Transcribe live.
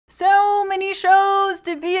So many shows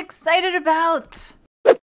to be excited about!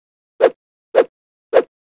 Hi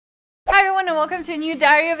everyone and welcome to a new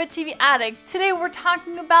Diary of a TV Addict. Today we're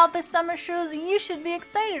talking about the summer shows you should be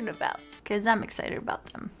excited about, because I'm excited about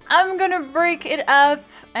them. I'm gonna break it up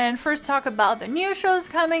and first talk about the new shows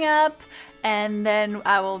coming up, and then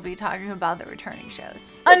I will be talking about the returning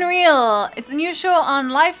shows. Unreal! It's a new show on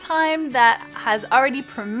Lifetime that has already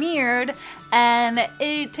premiered, and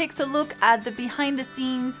it takes a look at the behind the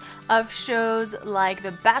scenes of shows like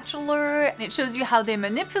The Bachelor, and it shows you how they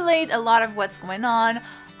manipulate a lot of what's going on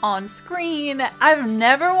screen. I've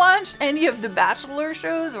never watched any of the Bachelor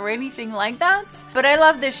shows or anything like that, but I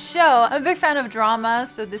love this show. I'm a big fan of drama,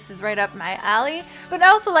 so this is right up my alley, but I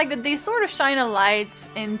also like that they sort of shine a light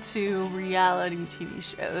into reality TV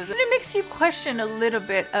shows. And it makes you question a little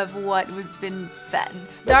bit of what we've been fed.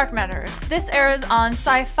 Dark Matter. This airs on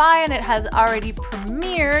Syfy and it has already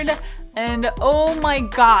premiered. And oh my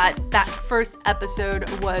god, that first episode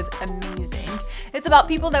was amazing. It's about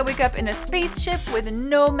people that wake up in a spaceship with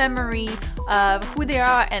no memory of who they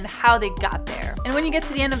are and how they got there. And when you get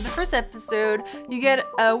to the end of the first episode, you get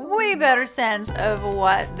a way better sense of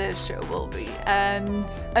what this show will be. And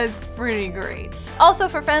it's pretty great. Also,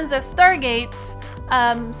 for fans of Stargate,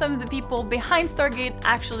 some of the people behind Stargate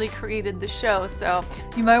actually created the show, so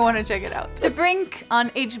you might want to check it out. The Brink on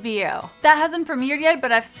HBO. That hasn't premiered yet,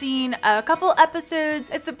 but I've seen a couple episodes.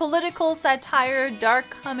 It's a political satire, dark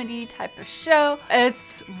comedy type of show.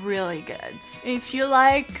 It's really good. If you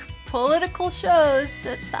like political shows,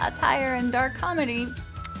 satire and dark comedy,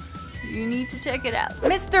 you need to check it out.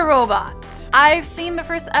 Mr. Robot. I've seen the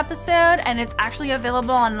first episode and it's actually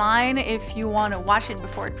available online if you want to watch it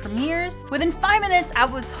before it premieres. Within 5 minutes, I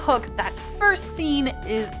was hooked. That first scene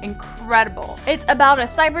is incredible. It's about a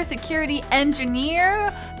cybersecurity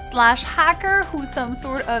engineer slash hacker who's some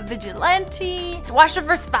sort of vigilante. Watch the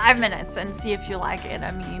first 5 minutes and see if you like it.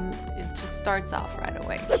 I mean, it just starts off right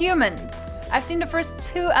away. Humans. I've seen the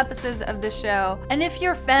first 2 episodes of the show, and if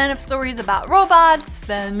you're a fan of stories about robots,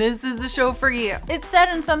 then this is the show for you. It's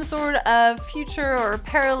set in some sort of future or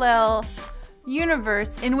parallel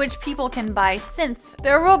universe in which people can buy synths.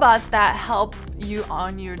 They're robots that help you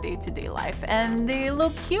on your day-to-day life, and they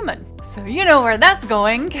look human. So you know where that's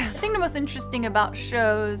going. I think the most interesting about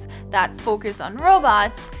shows that focus on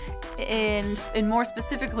robots, and more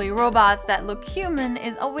specifically robots that look human,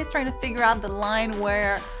 is always trying to figure out the line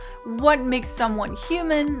where what makes someone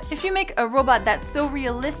human. If you make a robot that's so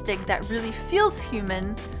realistic that really feels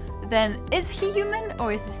human, then is he human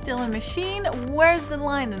or is he still a machine? Where's the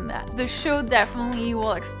line in that? The show definitely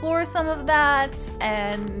will explore some of that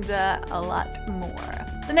and a lot more.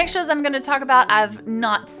 The next shows I'm going to talk about I've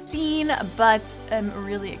not seen, but I'm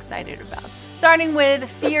really excited about. Starting with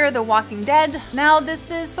Fear the Walking Dead. Now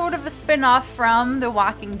this is sort of a spin-off from The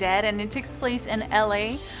Walking Dead and it takes place in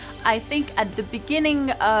LA. I think at the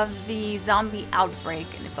beginning of the zombie outbreak,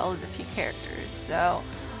 and it follows a few characters. So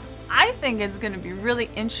I think it's going to be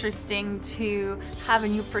really interesting to have a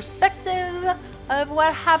new perspective of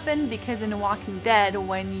what happened, because in The Walking Dead,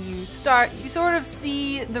 when you start, you sort of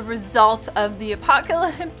see the result of the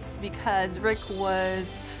apocalypse because Rick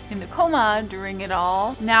was in the coma during it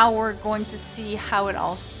all. Now we're going to see how it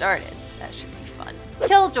all started. That should be fun.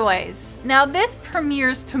 Killjoys. Now this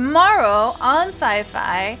premieres tomorrow on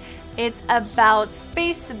Syfy. It's about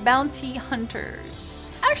space bounty hunters.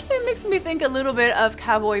 Actually, it makes me think a little bit of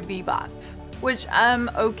Cowboy Bebop, which I'm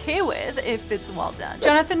okay with if it's well done.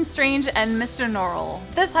 Jonathan Strange and Mr. Norrell.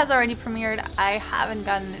 This has already premiered. I haven't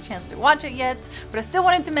gotten a chance to watch it yet, but I still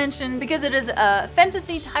wanted to mention because it is a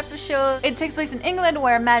fantasy type of show. It takes place in England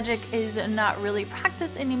where magic is not really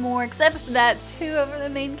practiced anymore, except that 2 of the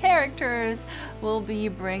main characters will be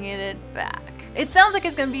bringing it back. It sounds like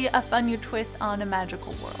it's gonna be a fun new twist on a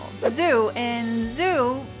magical world. Zoo. In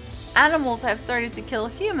Zoo, animals have started to kill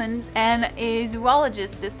humans, and a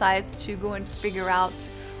zoologist decides to go and figure out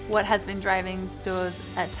what has been driving those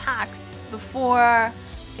attacks before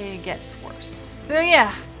it gets worse. So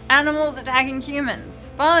yeah, animals attacking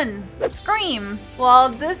humans. Fun. Scream. Well,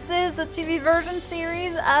 this is a TV version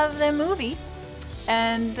series of the movie,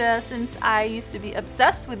 and since I used to be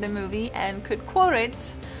obsessed with the movie and could quote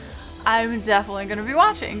it, I'm definitely gonna be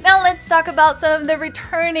watching. Now let's talk about some of the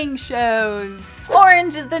returning shows.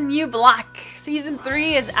 Orange is the New Black. Season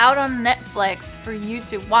 3 is out on Netflix for you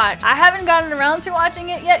to watch. I haven't gotten around to watching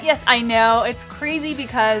it yet. Yes, I know, it's crazy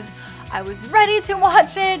because I was ready to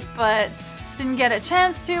watch it, but didn't get a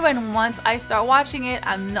chance to, and once I start watching it,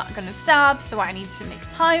 I'm not gonna stop, so I need to make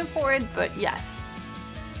time for it, but yes.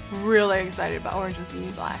 Really excited about Orange is the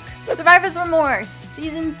New Black. Survivor's Remorse.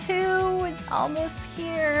 Season 2 is almost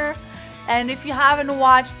here. And if you haven't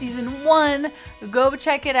watched season 1, go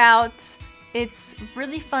check it out. It's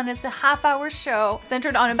really fun. It's a half-hour show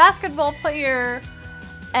centered on a basketball player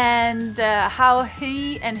and how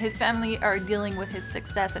he and his family are dealing with his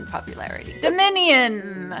success and popularity.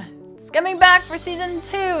 Dominion! It's coming back for season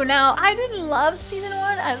 2. Now, I didn't love season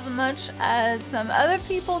 1 as much as some other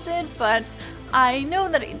people did, but I know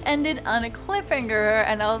that it ended on a cliffhanger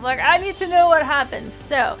and I was like, I need to know what happens.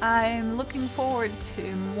 So I'm looking forward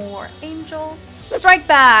to more Angels. Strike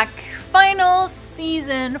Back, final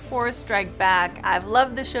season for Strike Back. I've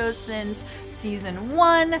loved the show since season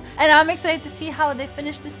 1 and I'm excited to see how they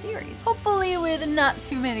finish the series. Hopefully with not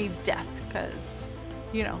too many deaths, because,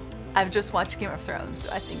 you know, I've just watched Game of Thrones, so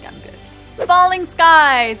I think I'm good. Falling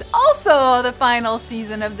Skies, also the final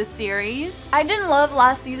season of the series. I didn't love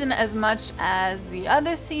last season as much as the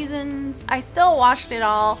other seasons. I still watched it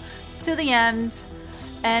all to the end,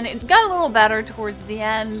 and it got a little better towards the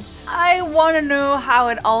end. I want to know how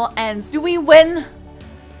it all ends. Do we win?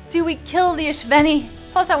 Do we kill the Ishveni?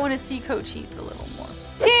 Plus, I want to see Cochise a little more.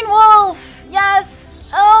 Teen Wolf, yes!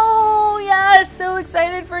 Oh, yes! So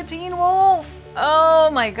excited for Teen Wolf! Oh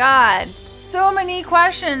my god. So many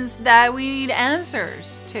questions that we need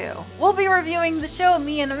answers to. We'll be reviewing the show,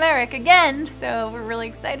 me and Americ, again, so we're really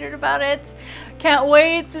excited about it. Can't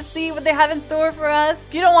wait to see what they have in store for us.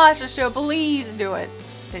 If you don't watch the show, please do it.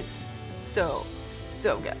 It's so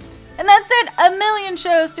good. And that's it, 1,000,000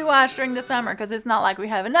 shows to watch during the summer, because it's not like we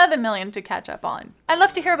have another 1,000,000 to catch up on. I'd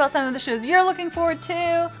love to hear about some of the shows you're looking forward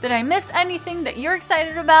to. Did I miss anything that you're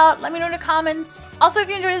excited about? Let me know in the comments. Also, if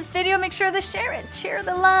you enjoyed this video, make sure to share it. Share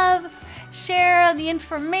the love. Share the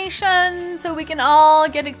information so we can all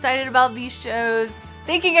get excited about these shows.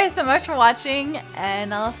 Thank you guys so much for watching,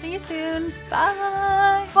 and I'll see you soon.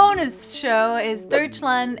 Bye! Bonus show is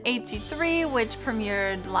Deutschland 83, which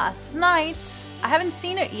premiered last night. I haven't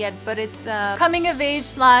seen it yet, but it's a coming-of-age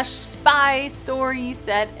 / spy story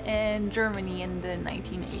set in Germany in the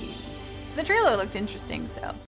 1980s. The trailer looked interesting, so